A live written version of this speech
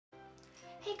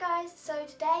guys, so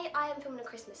today I am filming a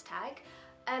Christmas tag.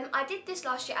 I did this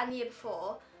last year and the year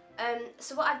before.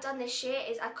 So what I've done this year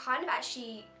is I've kind of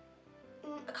actually,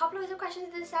 a couple of the questions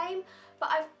are the same,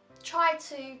 but I've tried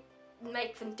to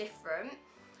make them different.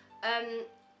 And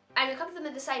a couple of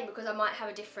them are the same because I might have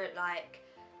a different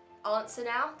answer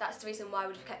now. That's the reason why I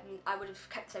would have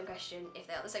kept the same question if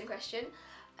they are the same question.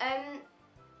 Yeah,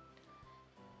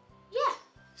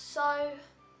 so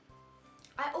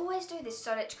I always do this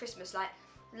so late to Christmas.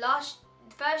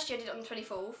 First year I did it on the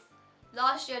 24th.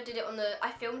 Last year I did it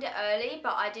I filmed it early,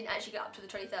 but I didn't actually get up to the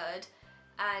 23rd.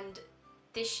 And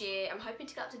this year I'm hoping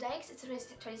to get up today because it's the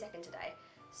 22nd today.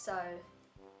 So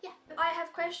yeah, I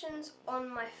have questions on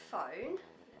my phone.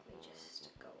 Let me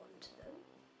just go on to them.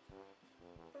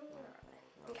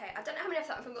 Okay, I don't know how many I've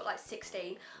got. I've got like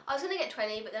 16. I was gonna get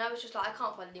 20, but then I was just like, I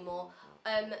can't find any more.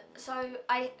 So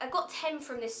I got 10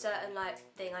 from this certain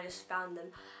thing. I just found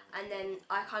them, and then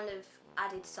I kind of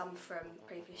added some from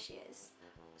previous years.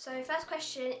 So first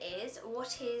question is,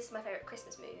 what is my favourite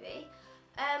Christmas movie?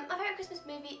 My favourite Christmas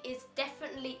movie is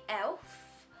definitely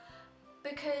Elf,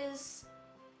 because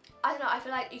I don't know, I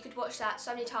feel like you could watch that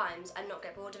so many times and not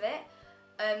get bored of it.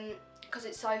 Because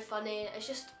it's so funny. It's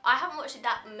just, I haven't watched it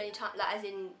that many times, I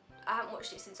haven't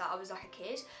watched it since I was a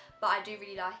kid, but I do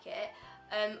really like it.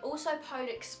 Also Polar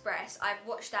Express, I've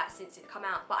watched that since it come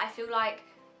out, but I feel like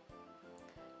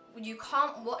you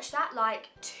can't watch that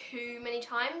too many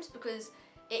times because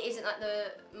it isn't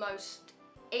the most,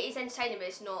 it is entertaining, but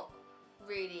it's not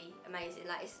really amazing.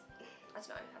 I don't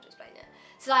know how to explain it.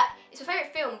 So it's my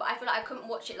favourite film, but I feel like I couldn't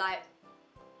watch it loads,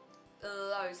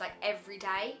 every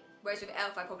day. Whereas with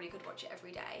Elf, I probably could watch it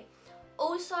every day.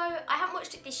 Also, I haven't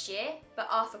watched it this year, but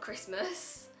after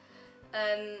Christmas,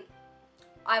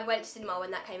 I went to cinema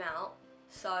when that came out.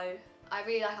 So I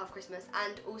really like After Christmas,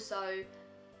 and also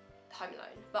Home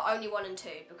Alone, but only 1 and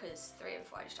 2 because 3 and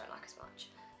 4 I just don't like as much.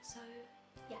 So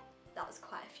yeah, that was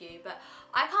quite a few, but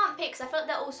I can't pick because I feel like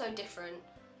they're all so different.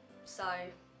 So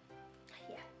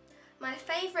yeah, my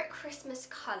favourite Christmas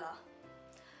colour.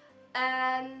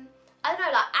 I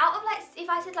don't know, out of if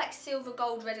I said silver,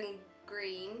 gold, red and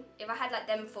green, if I had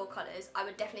them 4 colours, I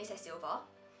would definitely say silver.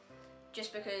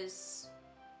 Just because,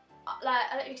 I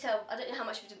don't know how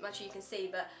much you can see,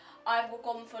 but I've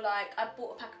gone for I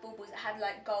bought a pack of baubles that had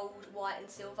gold, white and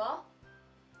silver.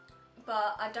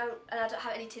 But I don't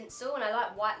have any tinsel, and I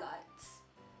like white lights.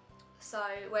 So,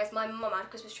 whereas my mum, our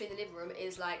Christmas tree in the living room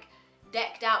is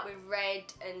decked out with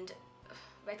red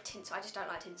tinsel. I just don't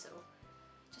like tinsel.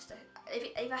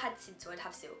 If I had tinsel, I'd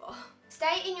have silver.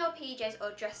 Stay in your PJs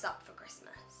or dress up for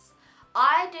Christmas?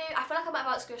 I feel like I might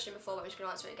have answered this question before, but I'm just going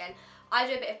to answer it again. I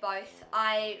do a bit of both.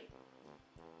 I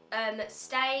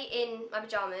stay in my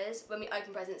pyjamas when we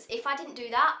open presents. If I didn't do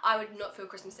that, I would not feel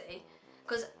Christmassy.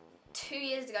 Because 2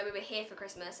 years ago we were here for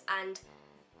Christmas, and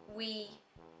I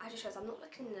just realised I'm not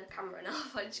looking in the camera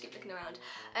enough. I just keep looking around.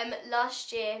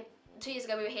 Last year, 2 years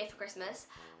ago, we were here for Christmas,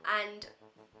 and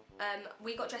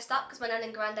we got dressed up because my nan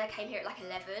and granddad came here at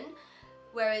 11.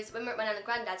 Whereas when we're at my nan and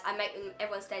granddad's, I make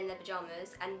everyone stay in their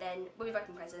pyjamas, and then when we've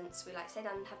opened presents, we stay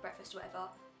down and have breakfast or whatever,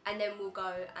 and then we'll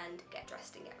go and get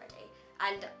dressed and get ready.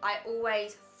 And I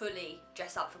always fully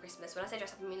dress up for Christmas. When I say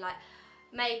dress up, I mean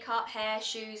makeup, hair,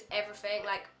 shoes, everything,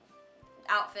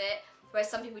 outfit. Whereas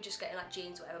some people just get in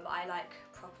jeans or whatever, but I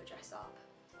proper dress up.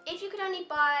 If you could only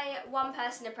buy one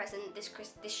person a present this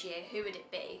year, who would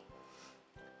it be?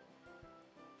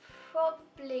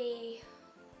 Probably,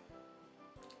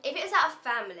 if it was out of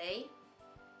family,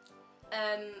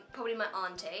 probably my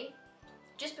auntie.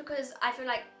 Just because I feel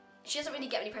like she doesn't really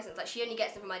get many presents. She only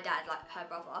gets them from my dad, her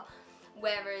brother.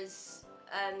 Whereas,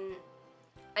 and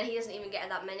he doesn't even get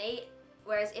that many.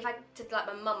 Whereas if I did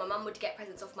my mum would get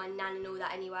presents off my nan and all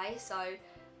that anyway. So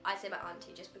I'd say my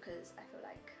auntie, just because I feel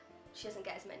like she doesn't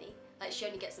get as many. She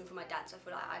only gets them from my dad, so I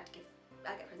feel like I'd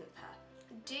get presents for her.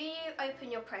 Do you open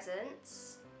your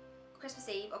presents Christmas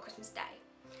Eve or Christmas Day?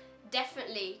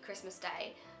 Definitely Christmas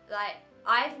Day.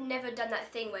 I've never done that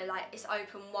thing where it's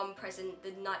open one present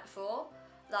the night before.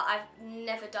 I've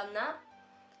never done that.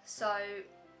 So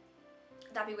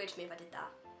that'd be weird for me if I did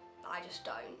that. But I just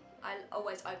don't. I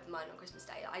always open mine on Christmas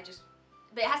Day.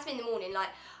 But it has to be in the morning.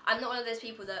 I'm not one of those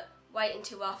people that wait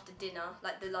until after dinner,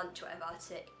 the lunch or whatever,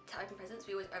 to open presents.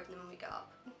 We always open them when we get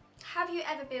up. Have you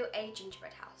ever built a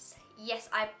gingerbread house? Yes,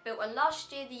 I built one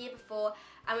last year, the year before,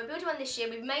 and we're building one this year.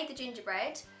 We've made the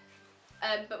gingerbread,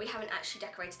 but we haven't actually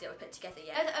decorated it or put it together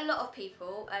yet. I know that a lot of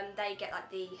people, they get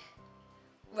the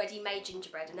ready-made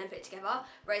gingerbread and then put it together,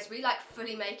 whereas we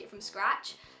fully make it from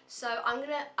scratch. So I'm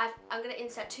gonna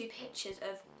insert 2 pictures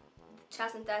of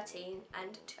 2013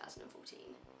 and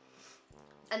 2014,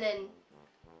 and then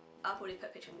I'll probably put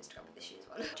a picture on Instagram of this year's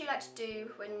one. What do you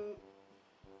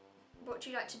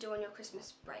like to do on your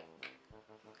Christmas break?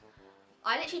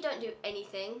 I literally don't do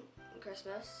anything on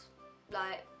Christmas.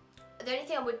 Like, the only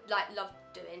thing I would like love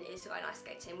doing is to go ice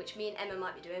skating, which me and Emma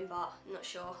might be doing, but I'm not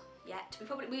sure yet.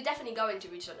 We're definitely going to,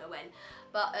 we just don't know when.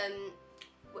 But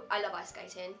I love ice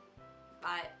skating.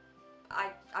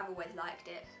 I've always liked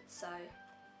it. So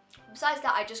besides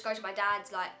that, I just go to my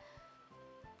dad's. Like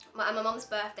my mum's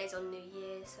birthday's on New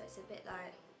Year's, so it's a bit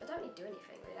like I don't really do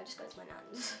anything really. I just go to my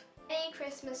nan's. Any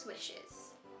Christmas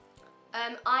wishes?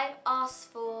 I've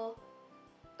asked for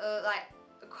like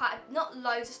not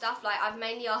loads of stuff. Like I've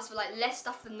mainly asked for like less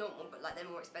stuff than normal, but like they're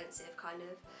more expensive kind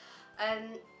of.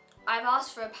 I've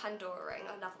asked for a Pandora ring,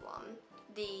 another one,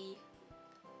 the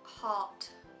heart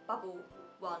bubble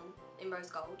one in rose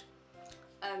gold.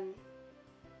 Yeah,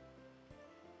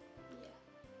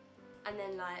 and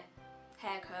then like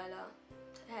hair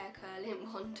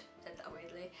curling wand, said that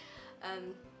weirdly,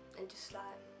 and just like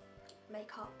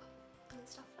makeup and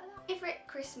stuff like that. Favourite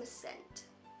Christmas scent?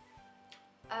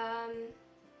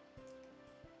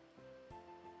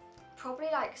 Probably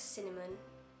like cinnamon.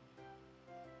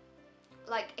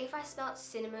 Like if I smelled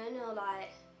cinnamon or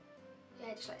like,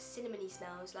 yeah, just like cinnamony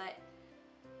smells. Like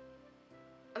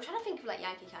I'm trying to think of like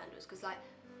Yankee candles, because like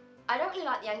I don't really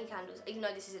like the Yankee candles, even though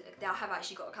I have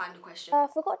actually got a candle question. I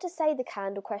forgot to say the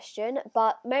candle question,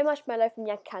 but Merry Marshmallow from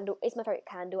Yankee Candle is my favourite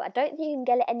candle. I don't think you can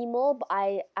get it anymore, but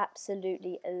I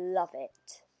absolutely love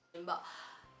it. But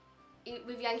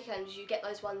with Yankee candles, you get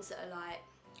those ones that are like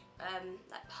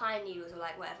pine needles or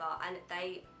like whatever, and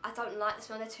I don't like the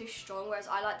smell, they're too strong, whereas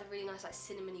I like the really nice like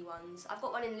cinnamony ones. I've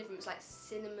got one in the living room, it's like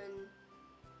cinnamon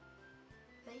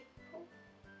maple?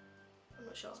 I'm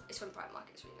not sure. It's from Primark,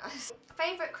 it's really nice.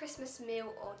 Favourite Christmas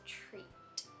meal or treat?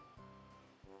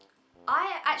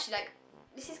 I actually like,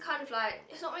 this is kind of like,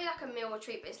 it's not really like a meal or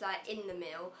treat, but it's like in the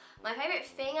meal. My favourite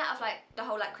thing out of like the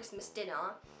whole like Christmas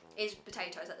dinner is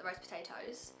potatoes, like the roast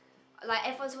potatoes. Like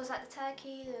everyone's always like the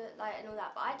turkey, and all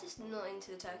that, but I'm just not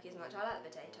into the turkey as much. I like the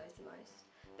potatoes the most.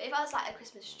 But if I was like a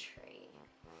Christmas treat,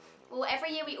 well,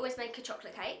 every year we always make a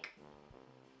chocolate cake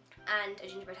and a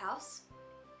gingerbread house.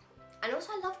 And also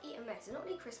I love eating mess. It's not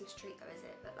really a Christmas treat though, is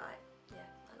it? But like, yeah,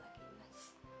 I like eating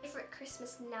mess. Favourite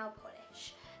Christmas nail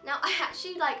polish? Now I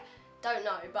actually like don't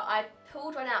know, but I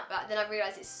pulled one out, but then I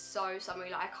realised it's so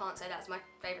summery. Like I can't say that's my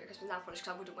favourite Christmas nail polish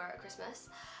because I wouldn't wear it at Christmas.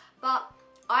 But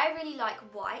I really like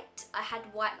white. I had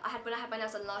when I had my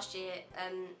nails done last year.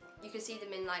 You can see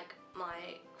them in like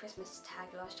my Christmas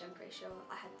tag last year. I'm pretty sure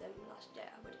I had them last year.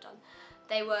 I would have done.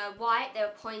 They were white. They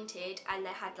were pointed, and they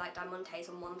had like diamantes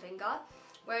on one finger.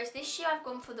 Whereas this year I've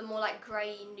gone for the more like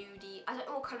grey, nudie. I don't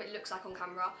know what colour it looks like on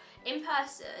camera. In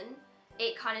person,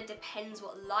 it kind of depends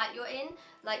what light you're in.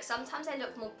 Like sometimes they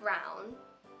look more brown,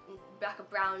 like a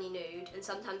brownie nude, and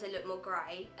sometimes they look more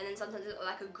grey, and then sometimes they look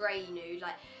like a grey nude.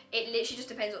 Like it literally just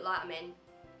depends what light I'm in.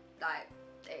 Like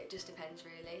it just depends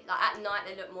really. Like at night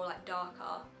they look more like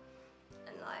darker,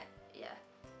 and like yeah.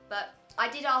 But I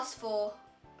did ask for.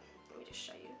 Let me just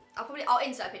show you. I'll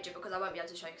insert a picture because I won't be able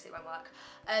to show you because it won't work.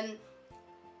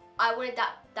 I wanted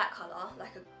that colour,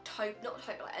 like a taupe, not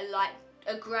taupe, like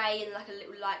a grey and like a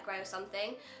little light grey or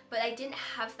something, but they didn't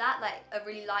have that, like a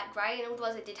really light grey, and all the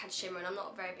ones they did had shimmer, and I'm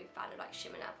not a very big fan of like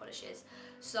shimmer nail polishes.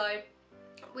 So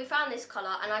we found this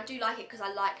colour, and I do like it because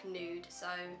I like nude, so,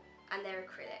 and they're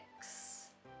acrylics.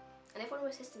 And everyone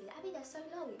always says to me, Abby, they're so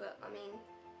long, but I mean,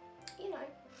 you know,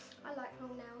 I like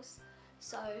long nails.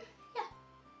 So yeah.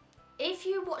 If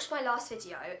you watched my last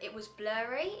video, it was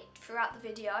blurry throughout the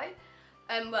video,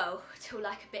 well, till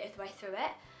like a bit of the way through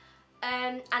it.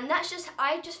 And that's just,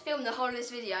 I just filmed the whole of this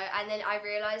video, and then I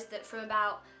realised that from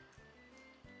about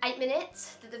 8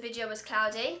 minutes that the video was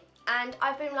cloudy, and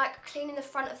I've been like cleaning the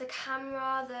front of the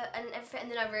camera and everything,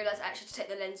 and then I realised actually to take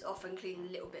the lens off and clean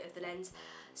a little bit of the lens.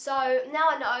 So now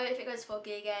I know if it goes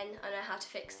foggy again, I know how to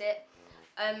fix it.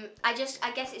 I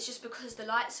guess it's just because the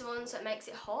lights are on, so it makes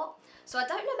it hot. So I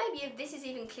don't know maybe if this is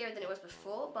even clearer than it was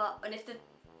before, and if the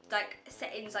like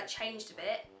settings like changed a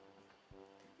bit,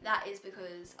 that is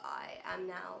because I am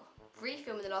now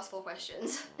refilming the last 4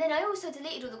 questions. Then I also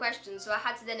deleted all the questions, so I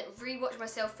had to then rewatch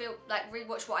myself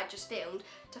rewatch what I just filmed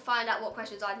to find out what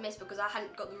questions I'd missed because I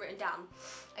hadn't got them written down.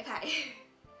 Okay,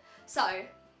 so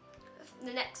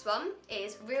the next one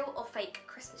is real or fake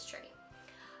Christmas tree.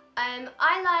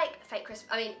 I like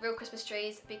real Christmas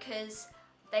trees because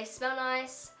they smell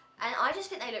nice, and I just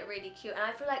think they look really cute, and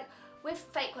I feel like with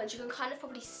fake ones you can kind of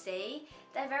probably see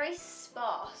they're very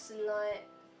sparse and like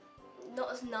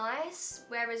not as nice,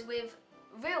 whereas with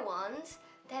real ones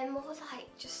they're more like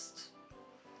just,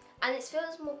 and it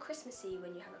feels more Christmassy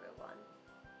when you have a real one.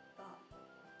 But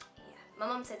My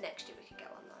mum said next year we could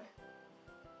get one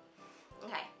though.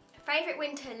 Okay, favourite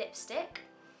winter lipstick.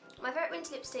 My favourite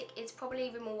winter lipstick is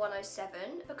probably Rimmel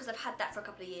 107 because I've had that for a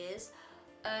couple of years.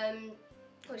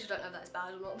 Which I don't know if that's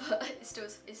bad or not, but it's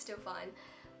still fine.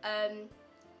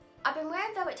 I've been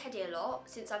wearing Velvet Teddy a lot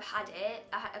since I've had it.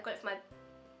 I got it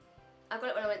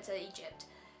when I went to Egypt,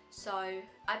 so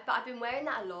I've been wearing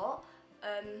that a lot.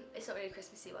 It's not really a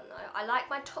Christmassy one though. I like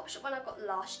my Topshop one I got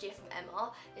last year from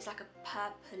Emma. It's like a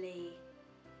purpley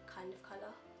kind of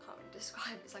colour. Can't really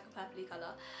describe. It's like a purpley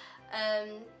colour,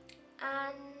 and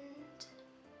I'm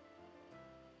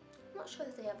not sure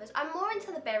of the others. I'm more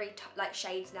into the berry like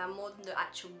shades now, more than the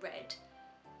actual red.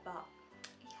 But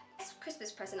yeah, best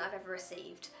Christmas present I've ever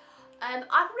received. I'd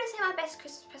probably say my best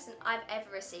Christmas present I've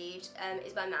ever received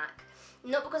is my Mac.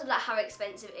 Not because of like how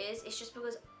expensive it is. It's just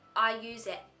because I use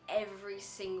it every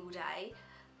single day,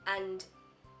 and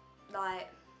like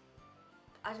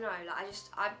I don't know, like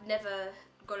I've never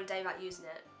got a day without using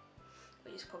it,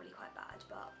 which is probably quite bad,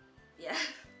 but yeah.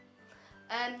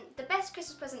 The best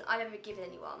Christmas present I've ever given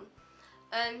anyone.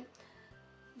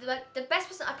 The best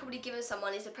present I've probably given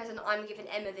someone is the present I'm giving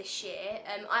Emma this year.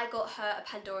 I got her a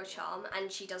Pandora charm,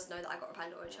 and she does know that I got a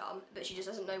Pandora charm, but she just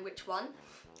doesn't know which one.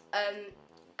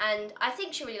 And I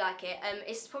think she'll really like it.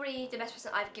 It's probably the best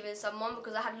present I've given someone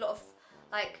because I had a lot of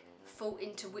like thought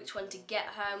into which one to get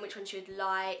her and which one she would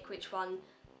like, which one,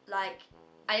 like,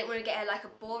 I didn't want to get her like a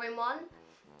boring one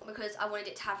because I wanted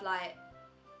it to have like,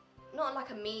 not like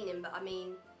a meaning, but I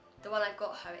mean, the one I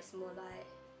got her, it's more like,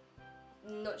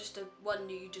 not just a one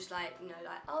you just like, you know,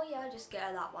 like, oh yeah, I'll just get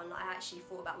her that one. Like, I actually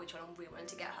thought about which one I really wanted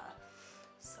to get her.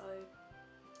 So,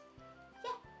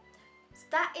 yeah. So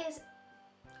that is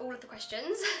all of the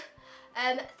questions.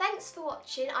 Thanks for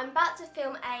watching. I'm about to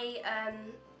film a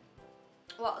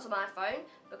what's on my iPhone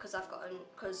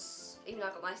because even though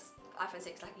I got my iPhone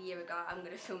 6 like a year ago, I'm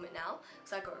going to film it now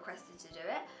because I got requested to do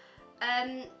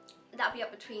it. That'll be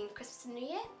up between Christmas and New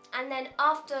Year, and then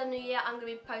after New Year I'm going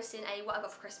to be posting a what I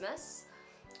got for Christmas,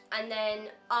 and then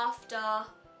after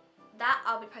that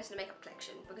I'll be posting a makeup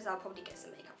collection because I'll probably get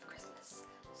some makeup for Christmas.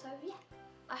 So yeah,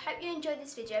 I hope you enjoyed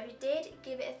this video. If you did,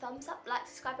 give it a thumbs up, like,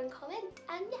 subscribe and comment,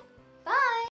 and yeah, bye!